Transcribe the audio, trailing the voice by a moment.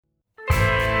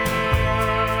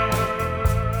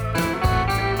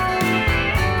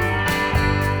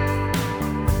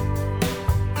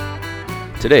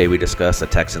Today we discuss a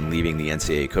Texan leaving the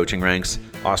NCAA coaching ranks,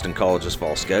 Austin College's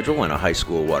fall schedule, and a high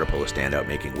school water polo standout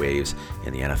making waves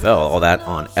in the NFL. All that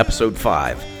on episode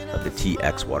 5 of the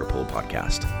TX Water Polo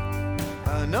Podcast.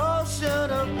 An ocean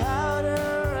of powder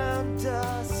and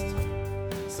dust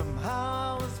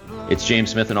somehow is blown. It's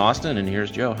James Smith in Austin, and here's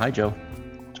Joe. Hi, Joe.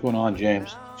 What's going on,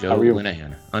 James? Joe How are you?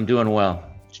 Linehan. I'm doing well.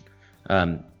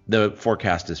 The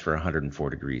forecast is for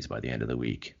 104 degrees by the end of the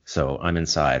week, so I'm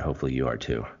inside. Hopefully you are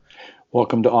too.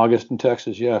 Welcome to August in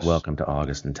Texas, yes. Welcome to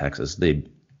August in Texas. There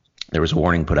was a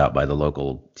warning put out by the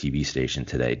local TV station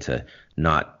today to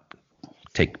not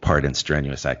take part in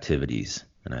strenuous activities.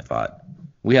 And I thought,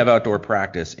 we have outdoor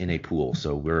practice in a pool,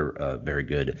 so we're a very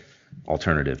good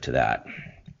alternative to that.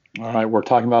 All right, we're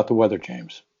talking about the weather,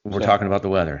 James. We're talking about the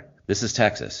weather. This is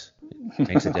Texas. It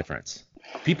makes a difference.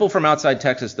 People from outside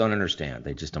Texas don't understand.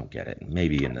 They just don't get it.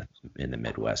 Maybe in the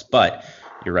Midwest. But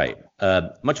you're right.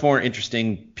 Much more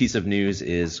interesting piece of news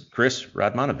is Chris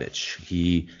Radmanovich.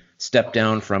 He stepped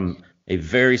down from a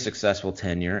very successful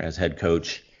tenure as head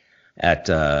coach at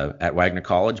Wagner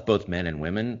College, both men and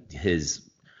women. His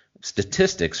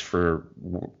statistics for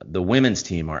the women's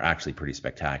team are actually pretty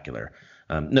spectacular.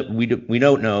 We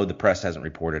don't know. The press hasn't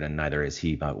reported, and neither is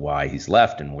he, about why he's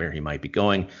left and where he might be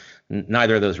going.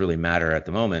 Neither of those really matter at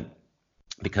the moment,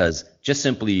 because just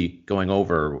simply going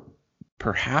over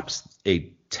perhaps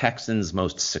a Texans'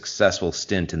 most successful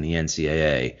stint in the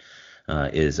NCAA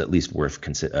is at least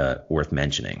worth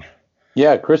mentioning.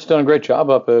 Yeah, Chris has done a great job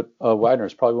up at Wagner.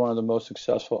 It's probably one of the most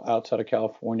successful outside of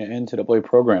California NCAA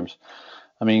programs.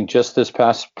 I mean, just this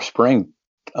past spring,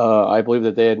 I believe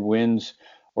that they had wins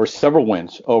or several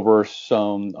wins over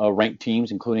some ranked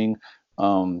teams, including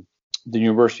the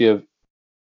University of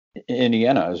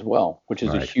Indiana as well, which is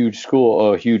right. A huge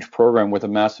school, a huge program with a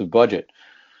massive budget.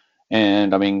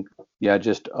 And I mean, yeah,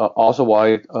 just also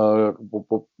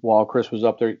while Chris was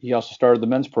up there, he also started the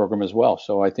men's program as well.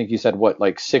 So I think he said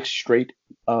 6 straight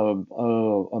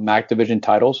MAC division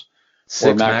titles.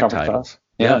 6 MAC titles.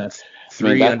 Yeah.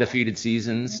 3 undefeated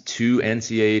seasons, 2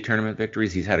 NCAA tournament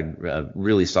victories. He's had a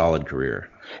really solid career.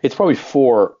 It's probably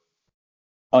 4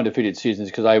 undefeated seasons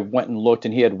because I went and looked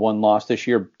and he had 1 loss this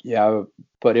year. Yeah,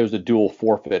 but it was a dual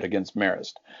forfeit against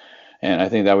Marist. And I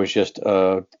think that was just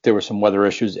there were some weather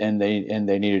issues and they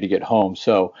needed to get home.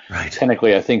 So right.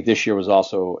 Technically, I think this year was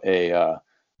also a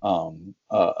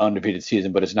undefeated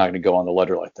season, but it's not going to go on the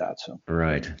ledger like that. So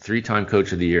right, 3-time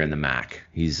coach of the year in the MAC.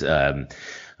 He's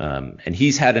and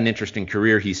he's had an interesting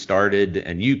career. He started,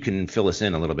 and you can fill us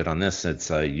in a little bit on this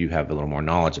since you have a little more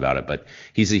knowledge about it. But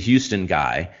he's a Houston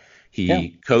guy.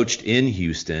 He coached in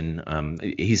Houston.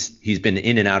 He's been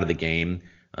in and out of the game.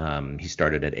 He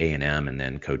started at A&M and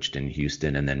then coached in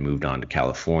Houston and then moved on to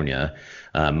California.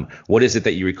 What is it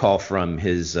that you recall from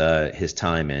his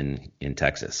time in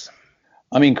Texas?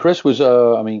 I mean, Chris was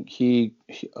he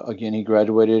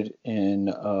graduated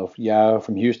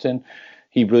from Houston.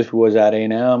 He briefly was at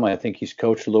A&M. I think he's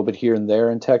coached a little bit here and there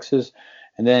in Texas,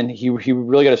 and then he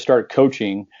really got to start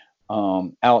coaching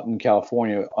out in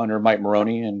California under Mike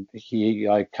Maroney, and he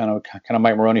kind of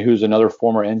Mike Maroney, who's another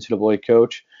former NCAA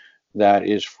coach that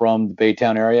is from the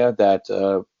Baytown area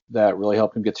that really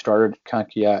helped him get started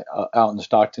out in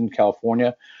Stockton,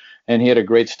 California, and he had a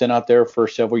great stint out there for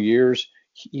several years.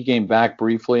 He came back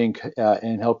briefly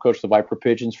and helped coach the Viper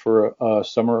Pigeons for a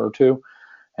summer or two.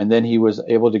 And then he was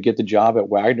able to get the job at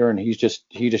Wagner, and he just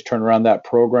turned around that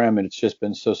program, and it's just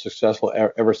been so successful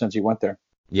ever since he went there.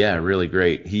 Yeah, really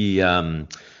great. He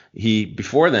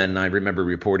before then, I remember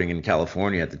reporting in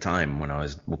California at the time when I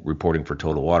was reporting for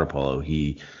Total Water Polo.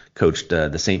 He coached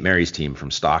the St. Mary's team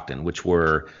from Stockton, which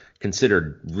were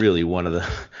considered really one of the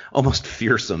almost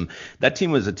fearsome. That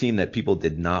team was a team that people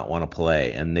did not want to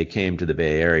play, and they came to the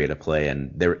Bay Area to play,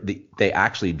 and they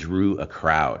actually drew a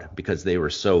crowd because they were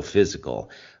so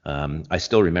physical. I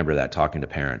still remember that, talking to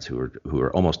parents who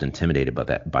were almost intimidated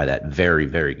by that very,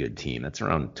 very good team. That's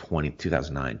around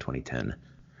 2009, 2010.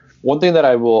 One thing that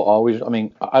I will always,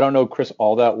 I don't know Chris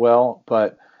all that well,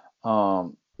 but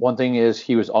one thing is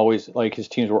he was always, his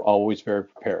teams were always very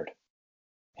prepared.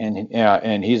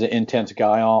 And he's an intense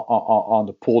guy on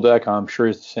the pool deck. I'm sure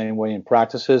he's the same way in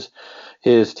practices.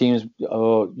 His teams,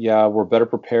 were better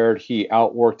prepared. He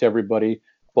outworked everybody,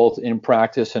 both in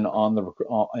practice and on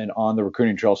the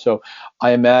recruiting trail. So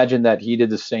I imagine that he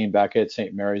did the same back at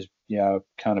St. Mary's,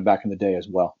 kind of back in the day as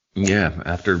well. Yeah,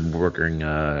 after working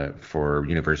for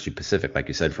University Pacific, like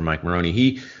you said, for Mike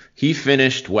Maroney, he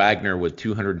finished Wagner with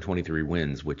 223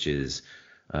 wins, which is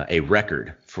a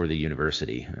record for the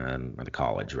university, or the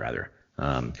college rather.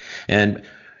 And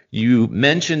You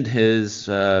mentioned his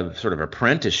sort of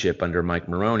apprenticeship under Mike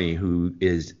Maroney, who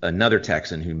is another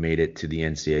Texan who made it to the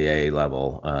NCAA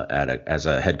level as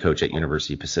a head coach at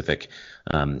University Pacific.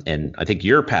 And I think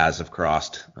your paths have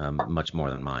crossed much more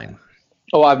than mine.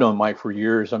 Oh, I've known Mike for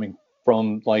years. I mean,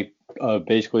 from like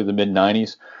basically the mid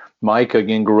 '90s. Mike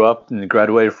again grew up and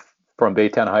graduated from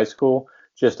Baytown High School,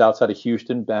 just outside of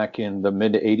Houston, back in the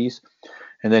mid '80s.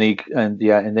 And then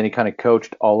he kind of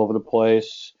coached all over the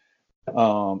place.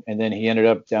 And then he ended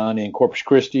up down in Corpus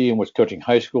Christi and was coaching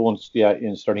high school and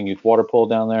starting youth water polo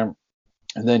down there.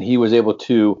 And then he was able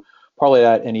to parlay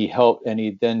that, and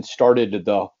he then started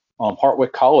the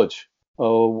Hartwick College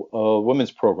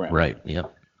women's program. Right.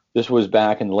 Yep. This was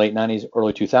back in the late '90s,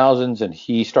 early 2000s, and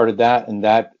he started that, and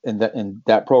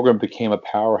that program became a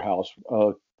powerhouse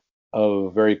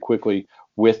very quickly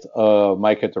with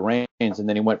Mike at the reins. And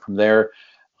then he went from there,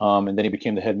 and then he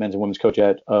became the head men's and women's coach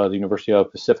at the University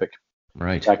of Pacific.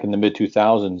 Right. Back in the mid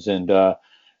 2000s,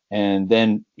 and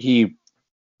then he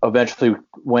eventually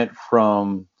went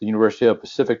from the University of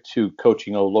Pacific to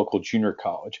coaching a local junior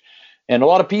college. And a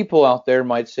lot of people out there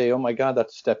might say, "Oh my God,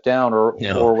 that's a step down,"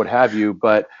 or what have you.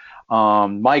 But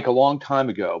Mike, a long time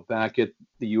ago, back at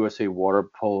the USA Water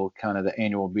Polo, kind of the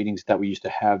annual meetings that we used to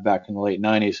have back in the late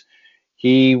 '90s,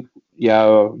 we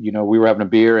were having a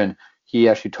beer, and he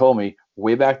actually told me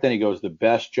way back then, he goes, "The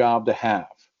best job to have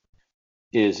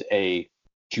is a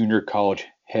junior college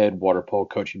head water polo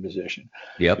coaching position."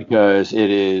 Yep. Because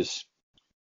they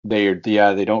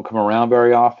don't come around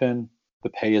very often. The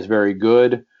pay is very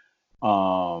good.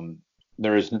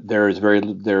 There is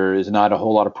not a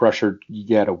whole lot of pressure you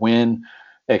got to win,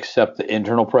 except the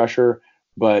internal pressure.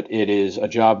 But it is a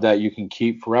job that you can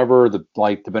keep forever. The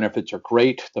benefits are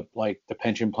great. The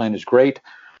pension plan is great.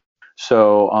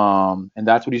 So and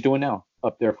that's what he's doing now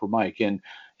up there for Mike. And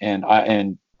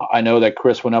I know that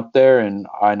Chris went up there, and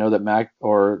I know that Mike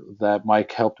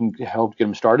helped get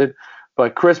him started.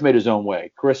 But Chris made his own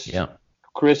way. Chris made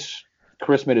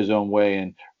his own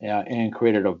way and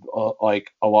created a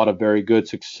lot of very good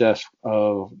success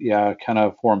kind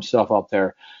of for himself out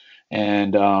there.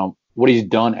 And what he's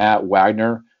done at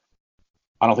Wagner,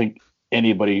 I don't think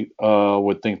anybody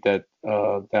would think that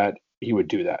he would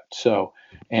do that. So,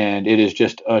 and it is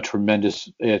just a tremendous.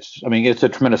 It's a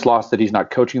tremendous loss that he's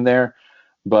not coaching there.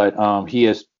 But he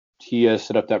has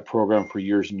set up that program for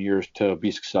years and years to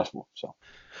be successful. So,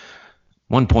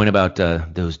 one point about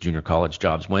those junior college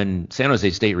jobs: when San Jose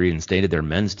State reinstated their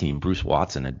men's team, Bruce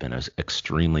Watson had been an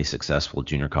extremely successful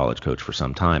junior college coach for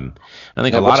some time. I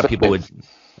think a lot of people would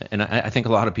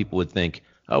think,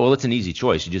 oh well, it's an easy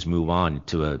choice. You just move on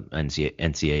to a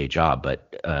NCAA job.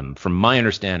 But from my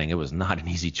understanding, it was not an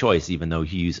easy choice, even though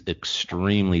he's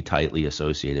extremely tightly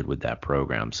associated with that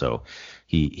program. So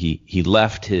he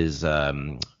left his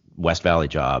West Valley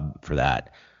job for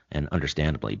that, and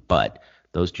understandably, but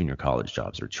those junior college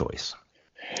jobs are choice.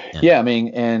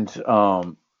 And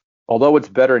although it's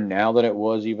better now than it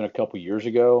was even a couple years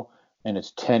ago, and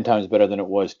it's 10 times better than it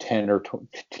was 10 or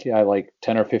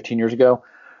 15 years ago,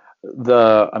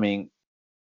 the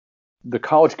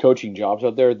college coaching jobs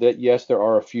out there, that yes, there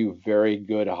are a few very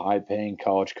good high paying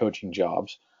college coaching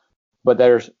jobs, but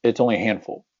it's only a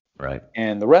handful. Right.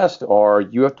 And the rest are,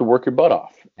 you have to work your butt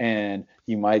off, and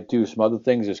you might do some other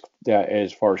things as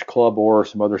far as club or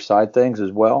some other side things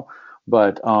as well.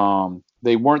 But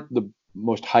they weren't the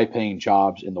most high paying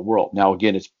jobs in the world. Now,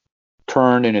 again, it's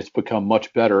turned and it's become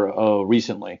much better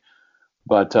recently.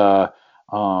 But the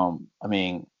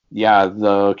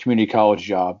community college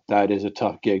job, that is a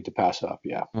tough gig to pass up.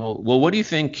 Yeah. Well, what do you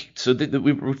think? So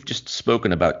we've just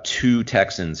spoken about two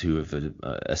Texans who have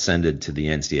ascended to the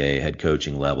NCAA head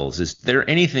coaching levels. Is there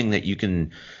anything that you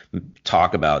can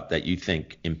talk about that you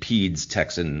think impedes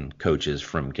Texan coaches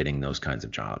from getting those kinds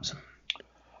of jobs?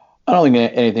 I don't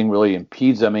think anything really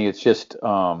impedes. I mean, it's just,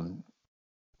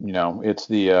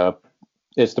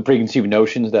 it's the preconceived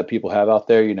notions that people have out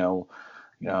there.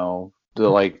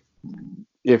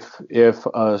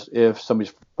 If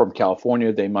somebody's from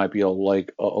California, they might be a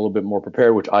little bit more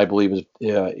prepared, which I believe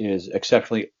is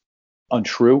exceptionally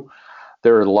untrue.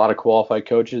 There are a lot of qualified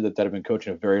coaches that have been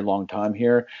coaching a very long time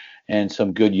here, and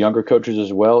some good younger coaches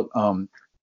as well.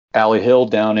 Allie Hill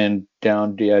down in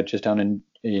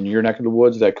your neck of the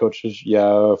woods, that coaches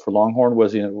for Longhorn,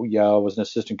 was an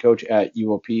assistant coach at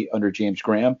UOP under James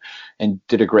Graham and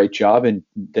did a great job. And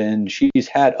then she's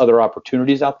had other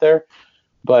opportunities out there,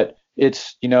 but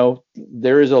it's, there's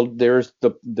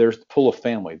the pull of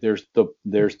family. There's the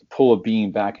pull of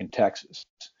being back in Texas.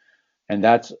 And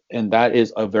that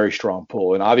is a very strong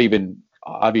pull. And I've even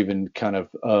kind of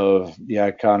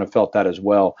felt that as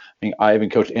well. I mean, I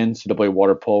even coached NCAA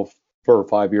water polo for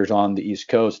 5 years on the East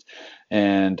Coast,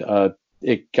 and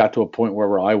it got to a point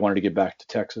where I wanted to get back to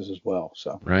Texas as well.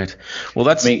 So right. Well,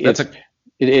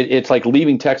 it's like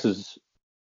leaving Texas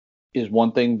is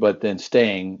one thing, but then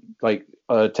staying like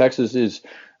Texas is.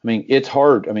 I mean, it's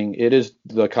hard. I mean, it is,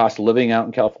 the cost of living out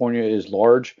in California is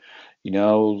large.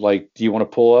 Like, do you want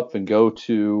to pull up and go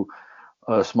to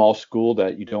a small school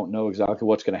that you don't know exactly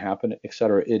what's going to happen, et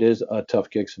cetera? It is a tough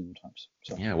gig sometimes.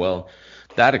 So. Yeah, well,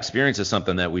 that experience is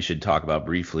something that we should talk about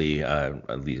briefly,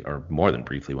 at least, or more than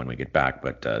briefly when we get back.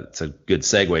 But it's a good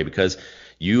segue because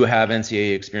you have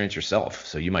NCAA experience yourself.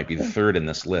 So you might be the third in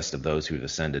this list of those who've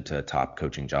ascended to top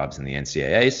coaching jobs in the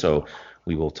NCAA. So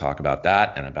we will talk about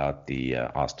that and about the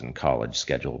Austin College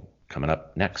schedule coming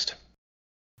up next.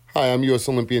 Hi, I'm U.S.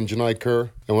 Olympian Janai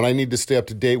Kerr, and when I need to stay up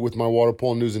to date with my water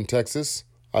polo news in Texas,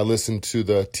 I listen to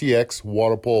the TX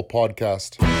Water Polo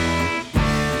Podcast.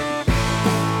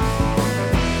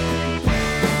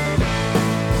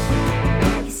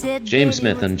 James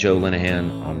Smith and Joe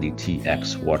Linehan on the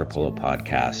TX Water Polo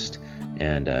Podcast,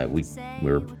 and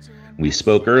we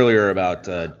spoke earlier about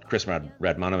Chris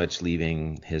Radmanovich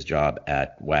leaving his job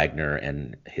at Wagner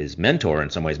and his mentor in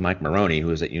some ways, Mike Maroney, who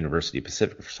was at University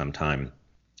Pacific for some time.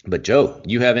 But Joe,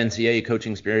 you have NCAA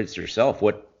coaching experience yourself.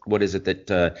 What is it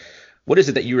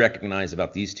that you recognize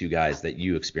about these two guys that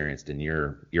you experienced in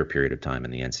your period of time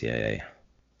in the NCAA?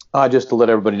 Just to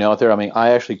let everybody know out there, I mean, I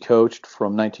actually coached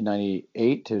from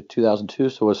 1998 to 2002,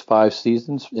 so it was 5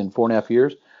 seasons in 4.5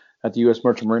 years at the U.S.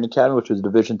 Merchant Marine Academy, which was a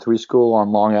Division III school on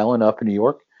Long Island up in New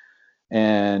York.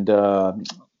 And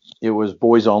it was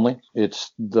boys only.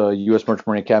 It's the U.S. Merchant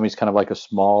Marine Academy is kind of like a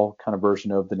small kind of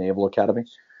version of the Naval Academy.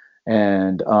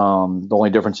 And the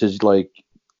only difference is like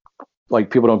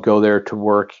people don't go there to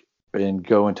work and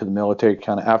go into the military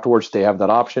kind of afterwards. They have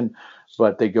that option,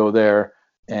 but they go there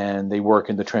and they work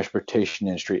in the transportation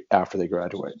industry after they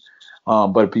graduate.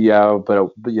 But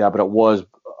it was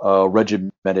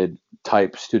regimented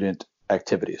type student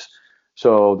activities.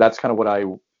 So that's kind of what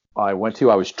I went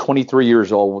to. I was 23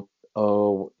 years old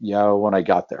when I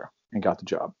got there and got the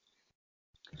job.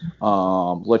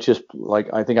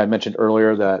 I think I mentioned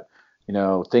earlier that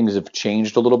things have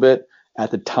changed a little bit.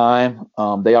 At the time,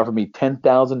 they offered me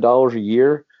 $10,000 a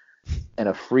year and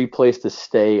a free place to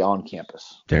stay on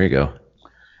campus. There you go.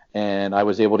 And I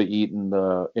was able to eat in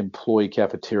the employee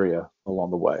cafeteria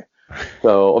along the way.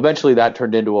 So eventually that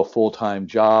turned into a full-time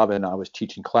job, and I was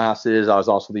teaching classes. I was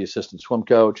also the assistant swim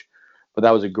coach. But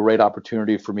that was a great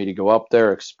opportunity for me to go up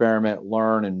there, experiment,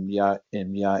 learn, and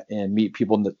meet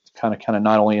people in the kind of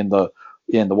not only in the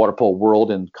water polo world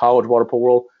and college water polo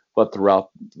world, but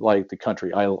throughout like the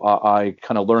country. I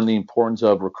kind of learned the importance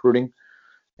of recruiting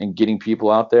and getting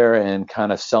people out there and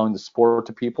kind of selling the sport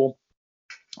to people.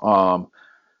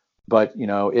 But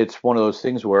it's one of those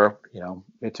things where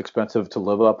it's expensive to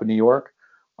live up in New York.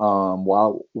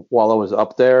 While I was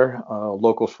up there, a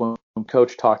local swim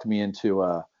coach talked me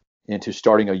into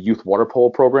starting a youth water polo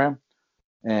program,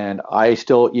 and I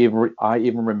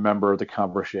even remember the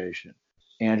conversation.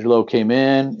 Angelo came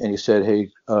in and he said,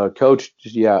 "Hey, coach,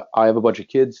 I have a bunch of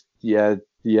kids. Do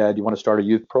you want to start a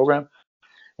youth program?"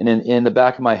 And in the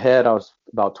back of my head, I was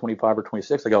about 25 or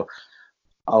 26. I go,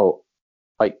 "Oh,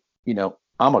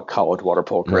 I'm a college water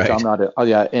polo coach. Right. I'm not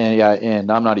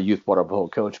and I'm not a youth water polo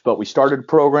coach." But we started a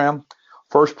program.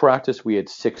 First practice, we had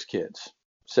 6 kids.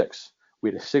 6. We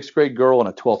had a 6th grade girl and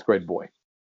a 12th grade boy,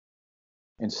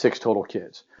 and 6 total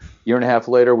kids. Year and a half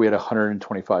later, we had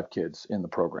 125 kids in the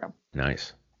program.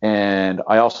 Nice. And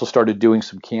I also started doing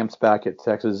some camps back at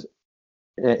Texas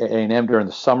A&M during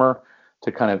the summer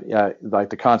to kind of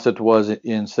like the concept was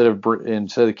instead of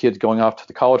the kids going off to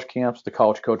the college camps, the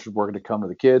college coaches were going to come to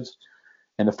the kids.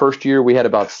 And the first year we had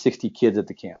about 60 kids at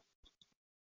the camp.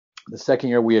 The second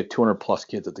year we had 200 plus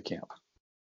kids at the camp.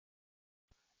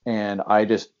 And I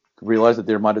just realized that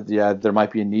there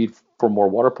might be a need for more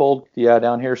water polo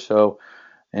down here. So,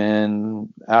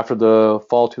 and after the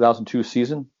fall 2002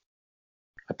 season,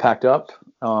 I packed up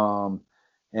and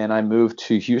I moved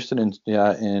to Houston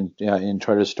and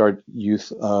tried to start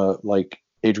youth like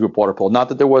age group water polo. Not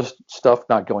that there was stuff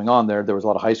not going on there. There was a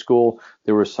lot of high school.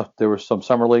 There was some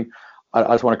summer league. I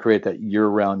just want to create that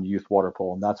year-round youth water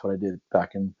polo, and that's what I did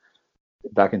back in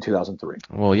 2003.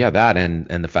 Well, yeah, that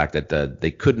and the fact that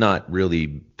they could not really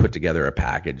put together a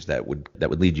package that would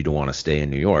lead you to want to stay in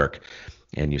New York,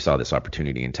 and you saw this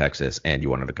opportunity in Texas, and you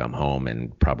wanted to come home,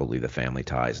 and probably the family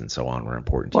ties and so on were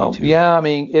important to you too. Yeah, I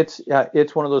mean, it's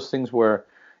one of those things where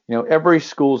every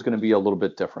school is going to be a little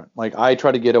bit different. Like I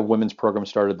tried to get a women's program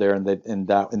started there, and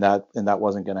that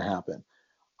wasn't going to happen.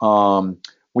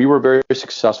 We were very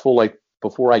successful. Like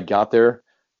before I got there,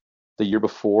 The year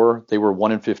before, they were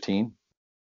 1-15.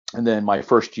 And then my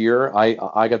first year,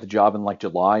 I got the job in like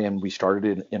July, and we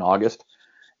started it in August.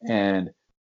 And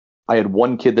I had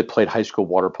one kid that played high school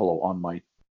water polo on my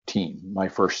team my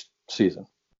first season.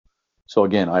 So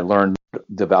again, I learned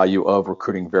the value of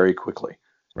recruiting very quickly.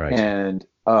 Right.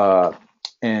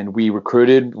 And we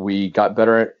recruited. We got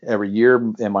better every year.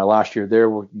 In my last year there,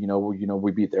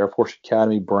 we beat the Air Force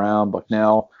Academy, Brown,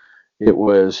 Bucknell. It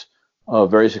was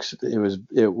very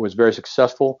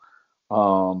successful.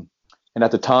 And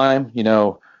at the time,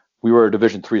 we were a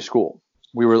Division III school.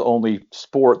 We were the only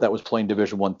sport that was playing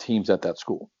Division I teams at that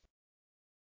school.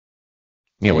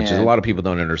 Yeah, which is a lot of people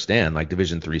don't understand. Like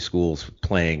Division III schools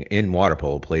playing in water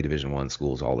polo play Division I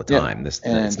schools all the time.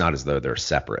 Yeah, it's not as though they're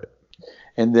separate.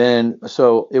 And then,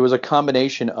 so it was a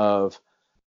combination of,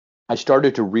 I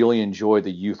started to really enjoy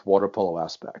the youth water polo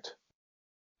aspect.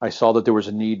 I saw that there was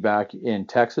a need back in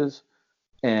Texas,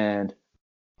 and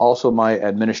also my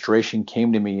administration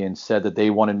came to me and said that they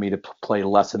wanted me to play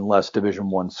less and less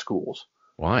Division I schools.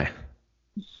 Why?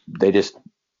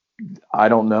 I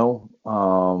don't know.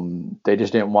 They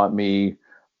just didn't want me.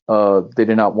 They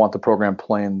did not want the program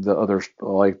playing the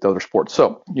other sports.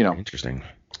 So, interesting.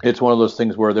 It's one of those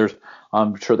things where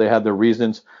I'm sure they had their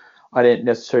reasons. I didn't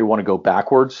necessarily want to go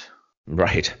backwards.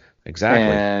 Right. Exactly.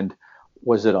 And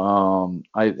I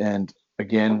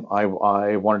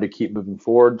wanted to keep moving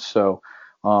forward. So,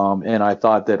 and I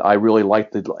thought that I really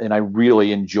liked and I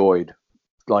really enjoyed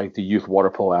like the youth water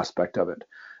polo aspect of it.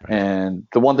 Right. And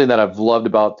the one thing that I've loved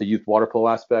about the youth water polo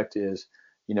aspect is,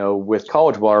 with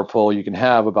college water polo, you can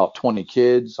have about 20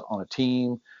 kids on a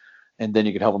team, and then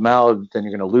you can help them out. Then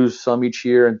you're going to lose some each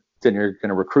year, and then you're going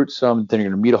to recruit some. Then you're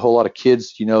going to meet a whole lot of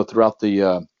kids, throughout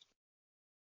the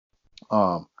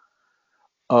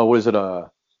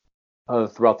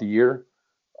throughout the year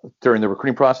during the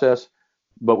recruiting process.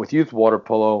 But with youth water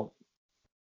polo,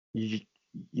 you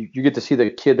get to see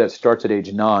the kid that starts at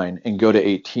age 9 and go to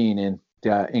 18 and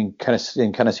kind of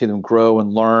see them grow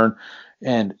and learn.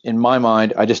 And in my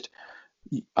mind, I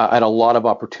had a lot of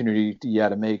opportunity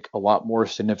to make a lot more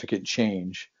significant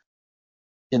change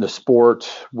in the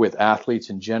sport with athletes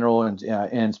in general,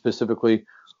 and specifically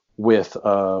with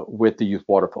the youth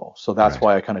water polo. So that's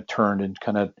why I kind of turned and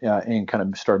kind of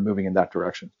started moving in that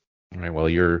direction. All right. Well,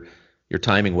 your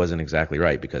timing wasn't exactly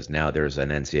right, because now there's an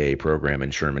NCAA program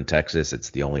in Sherman, Texas.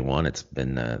 It's the only one. It's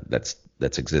been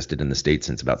that's existed in the state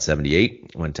since about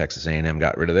 '78 when Texas A&M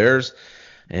got rid of theirs,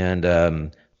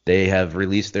 and they have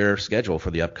released their schedule for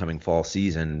the upcoming fall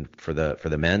season for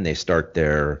the men. They start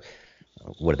their,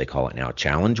 what do they call it now,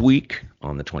 Challenge Week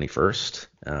on the 21st,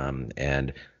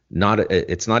 and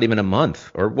it's not even a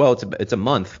month, it's a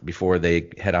month before they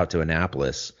head out to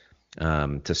Annapolis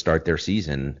to start their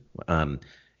season.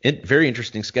 Very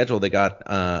interesting schedule. They got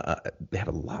they have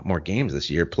a lot more games this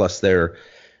year. Plus, they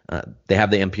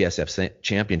have the MPSF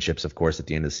championships, of course, at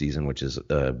the end of the season, which is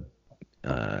a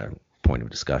point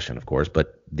of discussion, of course.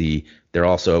 But they're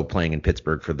also playing in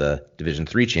Pittsburgh for the Division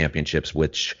III championships,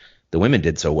 which the women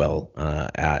did so well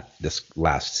at this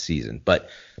last season. But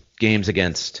games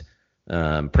against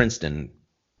Princeton,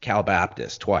 Cal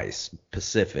Baptist twice,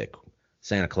 Pacific,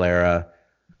 Santa Clara,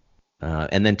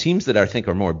 and then teams that I think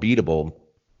are more beatable.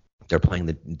 They're playing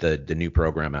the new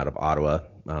program out of Ottawa,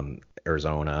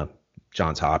 Arizona,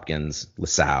 Johns Hopkins,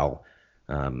 LaSalle.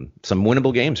 Some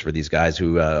winnable games for these guys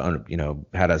who,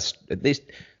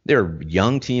 they're a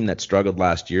young team that struggled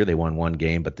last year. They won one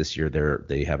game, but this year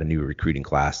they have a new recruiting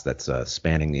class that's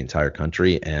spanning the entire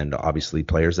country, and obviously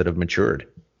players that have matured.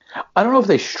 I don't know if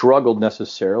they struggled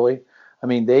necessarily. I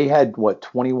mean, they had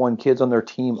 21 kids on their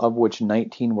team, of which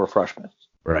 19 were freshmen.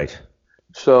 Right.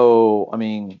 So, I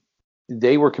mean,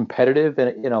 they were competitive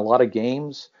in a lot of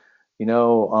games,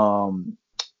 and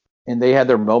they had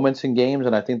their moments in games,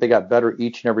 and I think they got better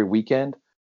each and every weekend.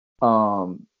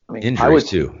 Injuries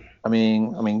too. I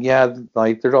mean, yeah,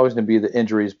 like there's always going to be the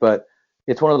injuries, but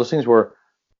it's one of those things where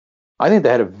I think they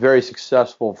had a very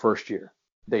successful first year.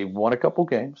 They won a couple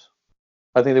games.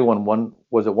 I think they won one.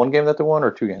 Was it one game that they won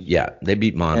or two games? Yeah, they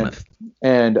beat Monmouth.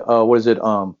 And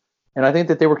and I think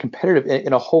that they were competitive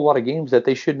in a whole lot of games that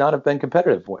they should not have been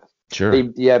competitive with. Sure.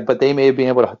 But they may have been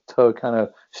able to kind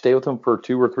of stay with them for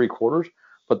 2 or 3 quarters,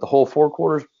 but the whole 4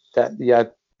 quarters,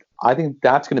 I think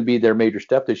that's going to be their major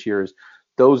step this year. Is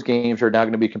those games are now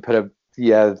going to be competitive,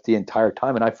 the entire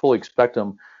time, and I fully expect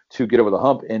them to get over the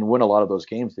hump and win a lot of those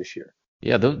games this year.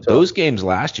 Yeah, those games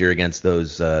last year against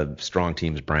those strong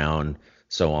teams, Brown,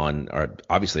 so on, are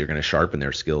obviously going to sharpen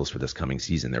their skills for this coming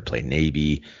season. They're playing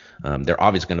Navy. They're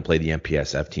obviously going to play the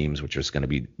MPSF teams, which is going to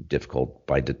be difficult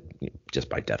just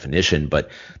by definition.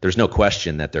 But there's no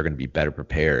question that they're going to be better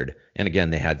prepared. And again,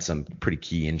 they had some pretty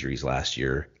key injuries last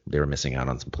year. They were missing out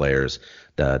on some players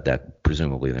that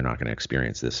presumably they're not going to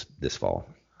experience this fall.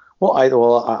 Well, I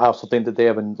also think that they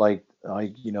haven't they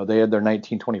had their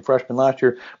 19-20 freshmen last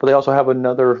year, but they also have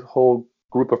another whole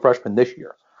group of freshmen this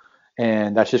year,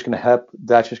 and that's just going to help.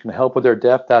 That's just going to help with their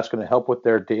depth. That's going to help with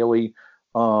their daily,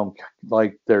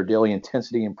 their daily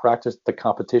intensity in practice, the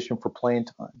competition for playing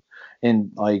time,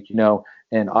 and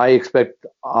and I expect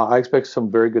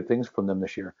some very good things from them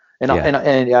this year, and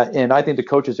I think the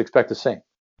coaches expect the same.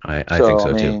 I think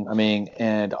so too.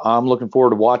 And I'm looking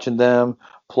forward to watching them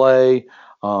play.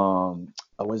 I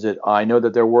know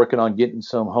that they're working on getting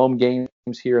some home games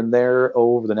here and there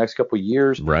over the next couple of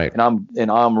years. Right. And I'm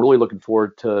really looking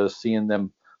forward to seeing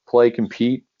them play,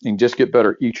 compete, and just get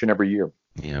better each and every year.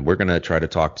 Yeah, we're going to try to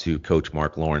talk to Coach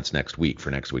Mark Lawrence next week for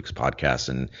next week's podcast.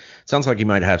 And it sounds like he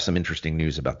might have some interesting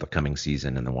news about the coming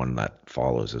season and the one that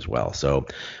follows as well. So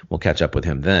we'll catch up with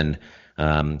him then.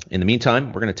 In the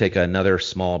meantime, we're going to take another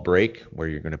small break where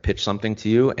you're going to pitch something to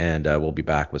you, and we'll be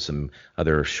back with some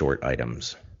other short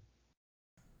items.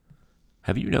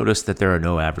 Have you noticed that there are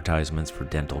no advertisements for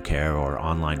dental care or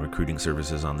online recruiting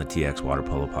services on the TX Water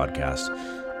Polo podcast?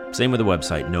 Same with the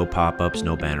website, no pop-ups,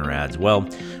 no banner ads. Well,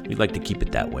 we'd like to keep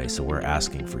it that way, so we're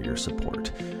asking for your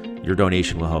support. Your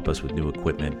donation will help us with new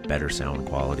equipment, better sound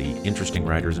quality, interesting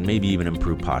writers, and maybe even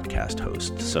improve podcast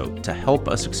hosts. So to help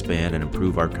us expand and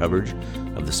improve our coverage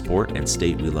of the sport and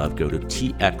state we love, go to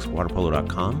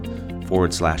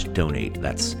txwaterpolo.com/donate.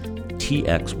 That's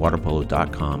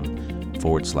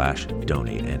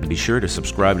txwaterpolo.com/donate. And be sure to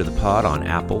subscribe to the pod on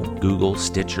Apple, Google,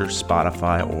 Stitcher,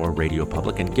 Spotify, or Radio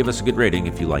Public, and give us a good rating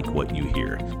if you like what you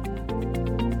hear.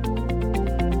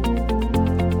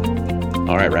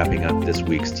 All right, wrapping up this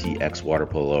week's TX Water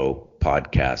Polo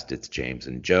podcast, it's James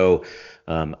and Joe.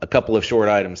 A couple of short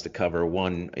items to cover.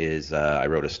 One is I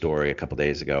wrote a story a couple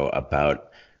days ago about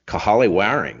Kahale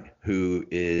Waring, who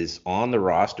is on the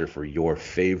roster for your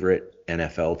favorite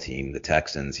NFL team, the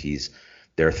Texans. He's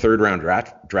their third-round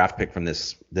draft pick from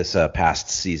this past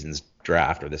season's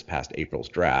draft, or this past April's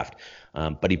draft.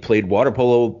 But he played water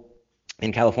polo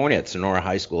in California at Sonora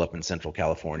High School up in Central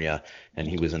California, and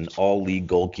he was an all-league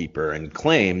goalkeeper, and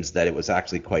claims that it was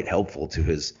actually quite helpful to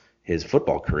his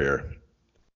football career.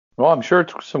 Well, I'm sure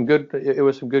it was some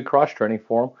good cross training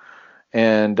for him.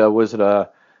 And I was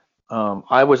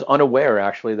unaware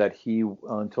actually that he,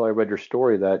 until I read your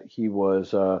story, that he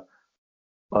was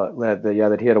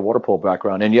that he had a water polo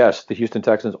background. And yes, the Houston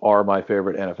Texans are my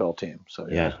favorite NFL team. So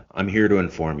yeah, I'm here to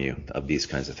inform you of these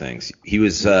kinds of things. He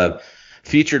was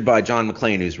featured by John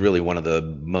McClain, who's really one of the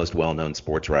most well-known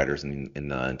sports writers in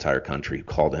the entire country, who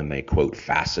called him a, quote,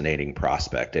 fascinating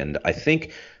prospect. And I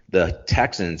think the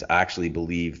Texans actually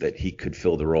believe that he could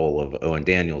fill the role of Owen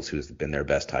Daniels, who's been their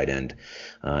best tight end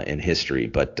in history.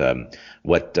 But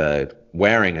what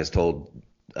Waring has told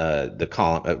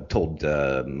McClain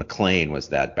was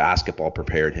that basketball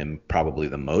prepared him probably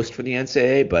the most for the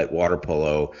NCAA, but water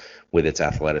polo, with its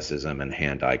athleticism and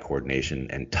hand-eye coordination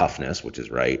and toughness, which is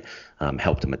right,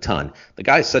 helped him a ton. The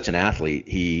guy's such an athlete.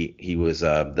 He was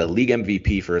the league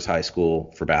MVP for his high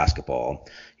school for basketball.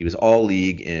 He was all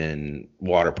league in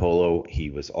water polo. He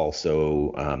was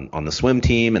also on the swim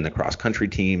team and the cross-country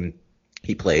team.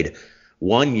 He played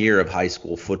 1 year of high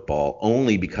school football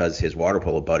only because his water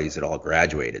polo buddies had all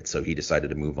graduated. So he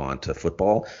decided to move on to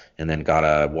football, and then got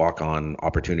a walk-on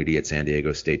opportunity at San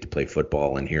Diego State to play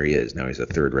football. And here he is. Now he's a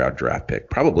third-round draft pick.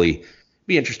 Probably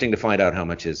be interesting to find out how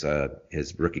much his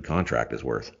rookie contract is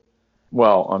worth.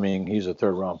 Well, I mean, he's a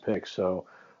third-round pick, so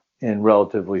and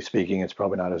relatively speaking, it's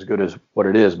probably not as good as what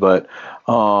it is. But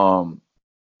I don't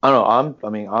know. I'm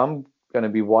going to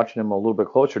be watching him a little bit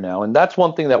closer now, and that's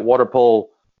one thing that water polo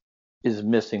is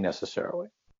missing necessarily,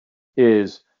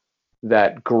 is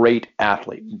that great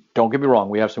athlete. Don't get me wrong,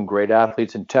 we have some great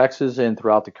athletes in Texas and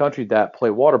throughout the country that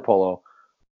play water polo,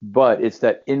 but it's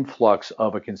that influx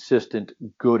of a consistent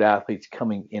good athletes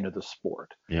coming into the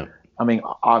sport. Yeah. I mean,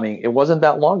 it wasn't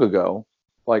that long ago,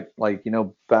 like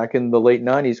back in the late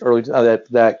 90s, early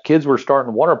that kids were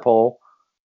starting water polo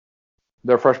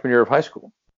their freshman year of high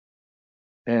school.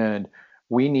 And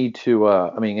we need to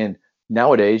and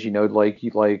nowadays,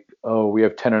 we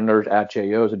have 10 and unders at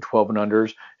JOs and 12 and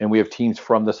unders, and we have teams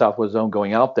from the Southwest Zone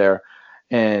going out there,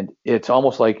 and it's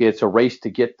almost like it's a race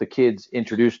to get the kids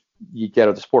introduced to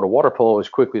the sport of water polo as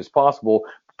quickly as possible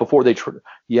before they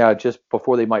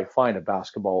before they might find a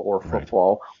basketball or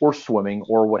football or swimming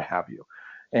or what have you.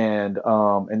 And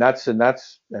that's one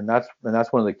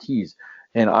of the keys.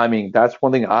 And I mean, that's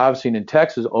one thing I've seen in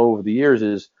Texas over the years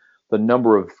is the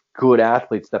number of good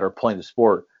athletes that are playing the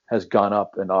sport has gone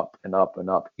up and up and up and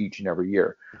up each and every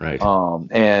year. Right.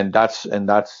 And that's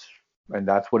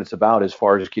what it's about as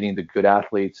far as getting the good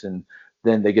athletes, and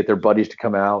then they get their buddies to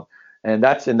come out. And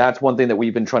that's one thing that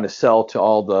we've been trying to sell to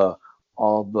all the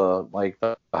like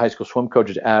the high school swim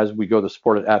coaches as we go the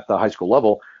sport at the high school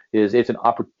level is it's an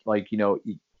like, you know,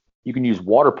 you can use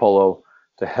water polo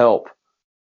to help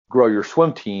grow your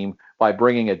swim team by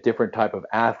bringing a different type of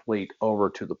athlete over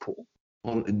to the pool.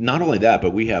 Well, not only that,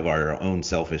 but we have our own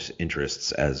selfish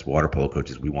interests as water polo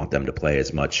coaches. We want them to play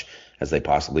as much as they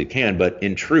possibly can. But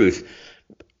in truth,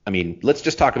 I mean, let's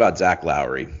just talk about Zach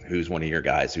Lowry, who's one of your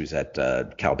guys who's at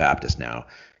Cal Baptist now.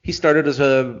 He started as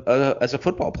a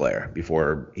football player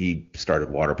before he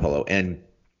started water polo. And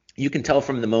you can tell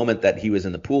from the moment that he was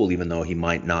in the pool, even though he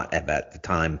might not have at the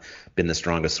time been the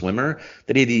strongest swimmer,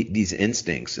 that he had these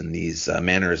instincts and these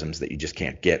mannerisms that you just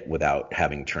can't get without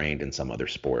having trained in some other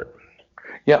sport.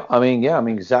 Zach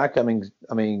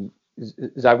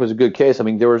was a good case. I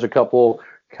mean, there was a couple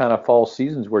kind of fall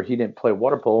seasons where he didn't play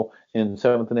water polo in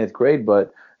 7th and 8th grade,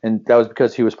 and that was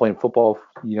because he was playing football,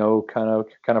 you know, kind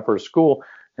of for school.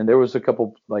 And there was a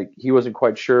couple, like, he wasn't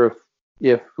quite sure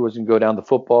if he was going to go down the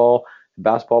football,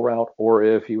 basketball route, or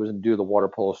if he was going to do the water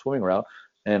polo swimming route.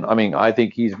 And I mean, I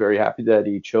think he's very happy that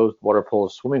he chose the water polo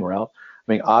swimming route.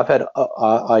 I mean, I've had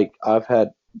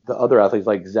the other athletes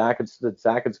like Zach and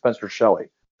Spencer Shelley.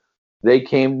 They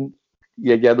came,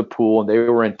 the pool, and they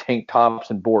were in tank tops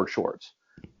and board shorts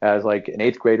as like an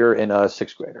 8th grader and a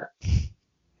 6th grader.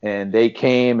 And they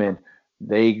came and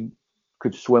they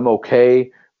could swim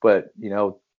okay, but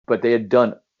they had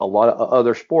done a lot of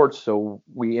other sports. So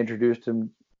we introduced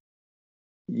them,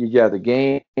 the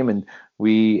game, and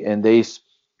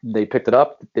they picked it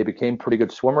up. They became pretty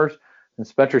good swimmers. And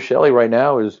Spencer Shelley right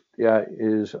now is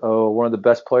one of the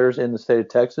best players in the state of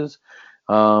Texas.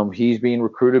 He's being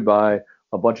recruited by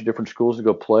a bunch of different schools to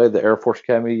go play. The Air Force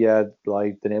Academy,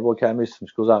 like the Naval Academy, some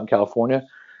schools out in California,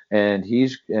 and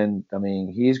he's going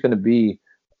to be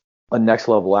a next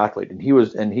level athlete. And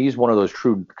he's one of those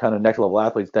true kind of next level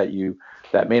athletes that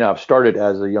may not have started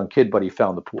as a young kid, but he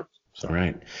found the pool. So.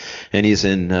 Right. And he's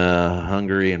in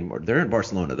Hungary, and they're in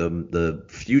Barcelona. The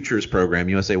Futures program,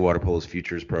 USA Water Polo's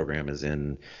Futures program,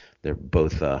 they're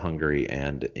both Hungary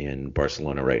and in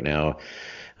Barcelona right now.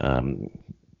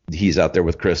 He's out there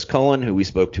with Chris Cullen, who we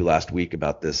spoke to last week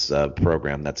about this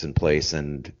program that's in place,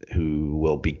 and who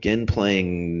will begin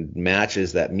playing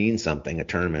matches that mean something at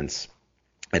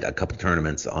a couple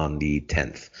tournaments on the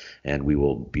 10th. And we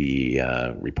will be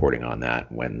reporting on that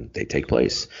when they take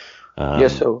place.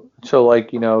 So like,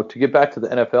 to get back to the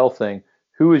NFL thing,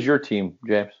 who is your team,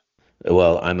 James?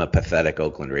 Well, I'm a pathetic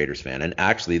Oakland Raiders fan. And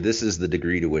actually, this is the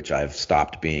degree to which I've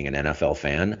stopped being an NFL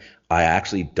fan. I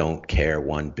actually don't care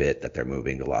one bit that they're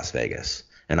moving to Las Vegas.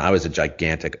 And I was a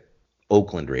gigantic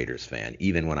Oakland Raiders fan,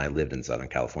 even when I lived in Southern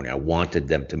California. I wanted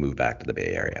them to move back to the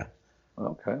Bay Area.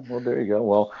 Okay, well, there you go.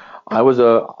 Well,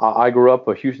 I grew up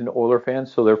a Houston Oilers fan,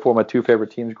 so therefore my two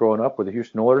favorite teams growing up were the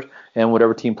Houston Oilers and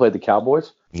whatever team played the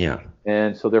Cowboys. Yeah.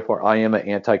 And so therefore I am an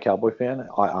anti-Cowboy fan.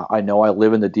 I know I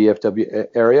live in the DFW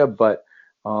area, but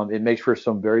it makes for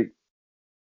some very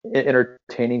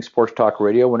entertaining sports talk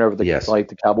radio whenever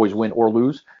the Cowboys win or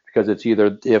lose, because it's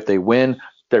either if they win,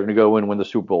 they're going to go and win the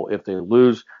Super Bowl. If they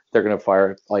lose, they're going to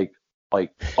fire like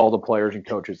all the players and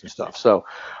coaches and stuff. So,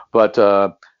 but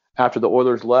after the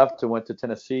Oilers left and went to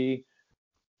Tennessee,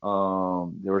 there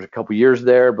was a couple years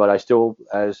there, but I still,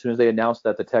 as soon as they announced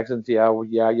that the Texans,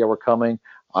 we're coming,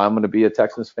 I'm going to be a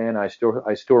Texans fan. I still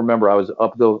remember I was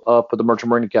up at the Merchant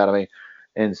Marine Academy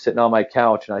and sitting on my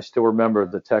couch, and I still remember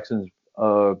the Texans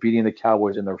beating the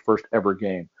Cowboys in their first ever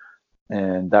game,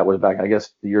 and that was back, I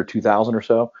guess, the year 2000 or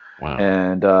so. Wow.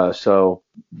 And so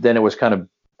then it was kind of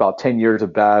about 10 years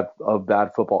of bad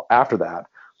football after that.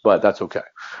 But that's okay.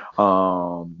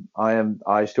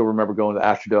 I still remember going to the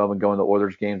Astrodome and going to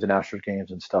Oilers games and Astros games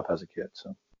and stuff as a kid.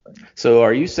 So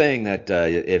are you saying that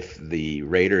if the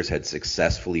Raiders had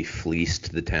successfully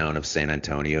fleeced the town of San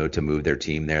Antonio to move their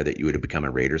team there, that you would have become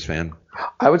a Raiders fan?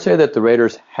 I would say that the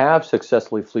Raiders have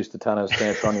successfully fleeced the town of San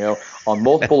Antonio on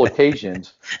multiple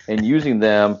occasions, and using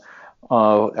them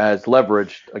as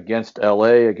leverage against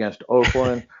LA, against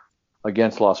Oakland,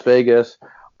 against Las Vegas.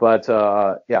 But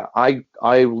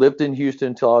I lived in Houston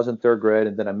until I was in 3rd grade,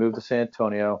 and then I moved to San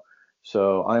Antonio.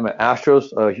 So I'm an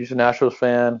Houston Astros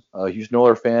fan, a Houston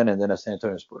Oilers fan, and then a San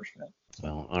Antonio Spurs fan.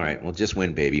 Well, all right. Well, just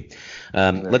win, baby.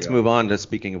 Let's move on to,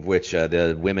 speaking of which,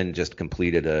 the women just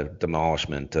completed a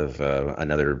demolishment of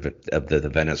another of the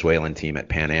Venezuelan team at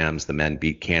Pan Am's. The men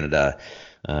beat Canada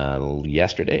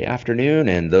yesterday afternoon,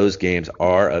 and those games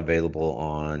are available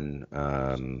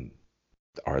on.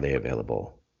 Are they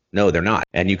available? No, they're not.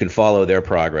 And you can follow their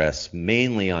progress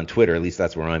mainly on Twitter. At least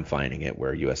that's where I'm finding it,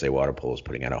 where USA Water Polo is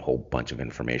putting out a whole bunch of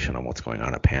information on what's going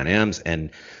on at Pan Am's.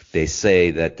 And they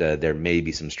say that there may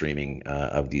be some streaming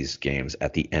of these games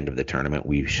at the end of the tournament.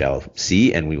 We shall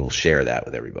see, and we will share that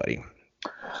with everybody.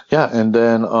 Yeah, and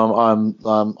then I'm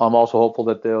also hopeful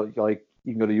that they'll you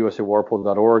can go to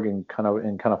usawaterpolo.org and kind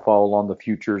of follow along the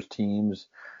futures teams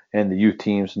and the youth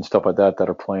teams and stuff like that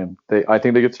are playing. I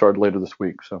think they get started later this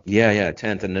week. So yeah,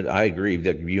 10th. And I agree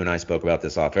that you and I spoke about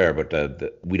this off air,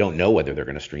 but we don't know whether they're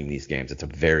going to stream these games. It's a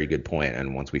very good point,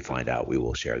 and once we find out, we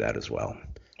will share that as well.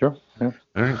 Sure. Yeah.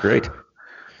 All right, great.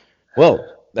 Well,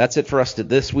 that's it for us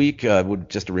this week.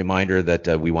 Just a reminder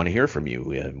that we want to hear from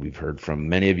you. We've heard from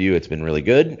many of you. It's been really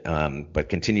good, but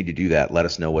continue to do that. Let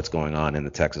us know what's going on in the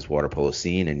Texas water polo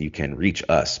scene, and you can reach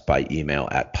us by email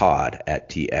at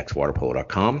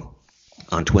pod@txwaterpolo.com,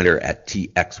 on Twitter at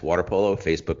txwaterpolo,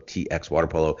 Facebook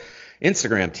txwaterpolo,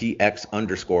 Instagram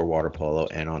tx_waterpolo,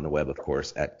 and on the web, of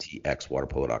course, at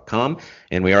txwaterpolo.com.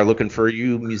 And we are looking for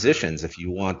you musicians. If you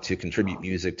want to contribute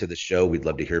music to the show, we'd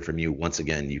love to hear from you. Once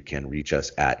again, you can reach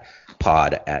us at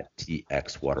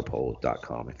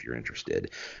pod@txwaterpolo.com if you're interested.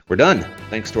 We're done.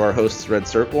 Thanks to our hosts, Red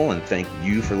Circle, and thank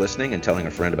you for listening and telling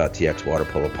a friend about TX Water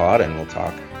Polo Pod. And we'll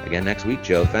talk again next week,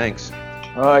 Joe. Thanks.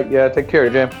 All right. Yeah, take care,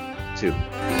 Jim. Too.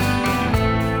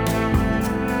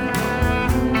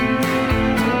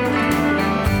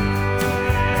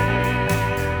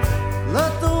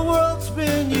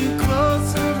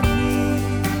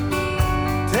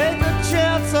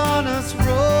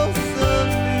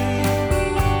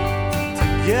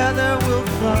 Together we'll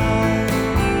find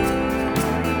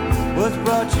what's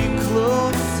brought you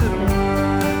close to mine.